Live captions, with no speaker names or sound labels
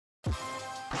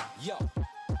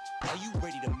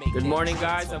Good morning,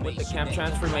 guys. I'm with the Camp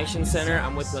Transformation Center.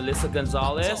 I'm with Melissa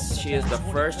Gonzalez. She is the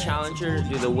first challenger to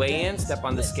do the weigh-in, step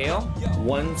on the scale,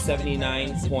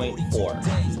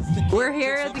 179.4. We're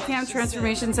here at the Camp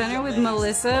Transformation Center with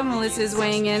Melissa. Melissa is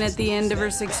weighing in at the end of her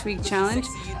 6-week challenge.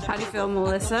 How do you feel,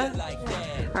 Melissa?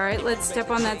 All right, let's step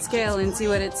on that scale and see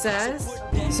what it says.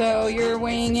 So you're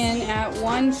weighing in at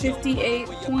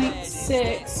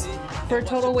 158.6 for a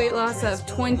total weight loss of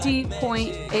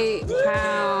 20.8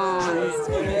 pounds.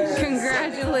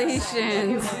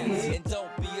 Congratulations. And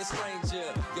don't be a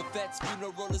stranger. Your vet's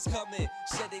funeral is coming.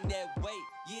 Shedding that weight.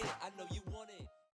 Yeah, I know you want it.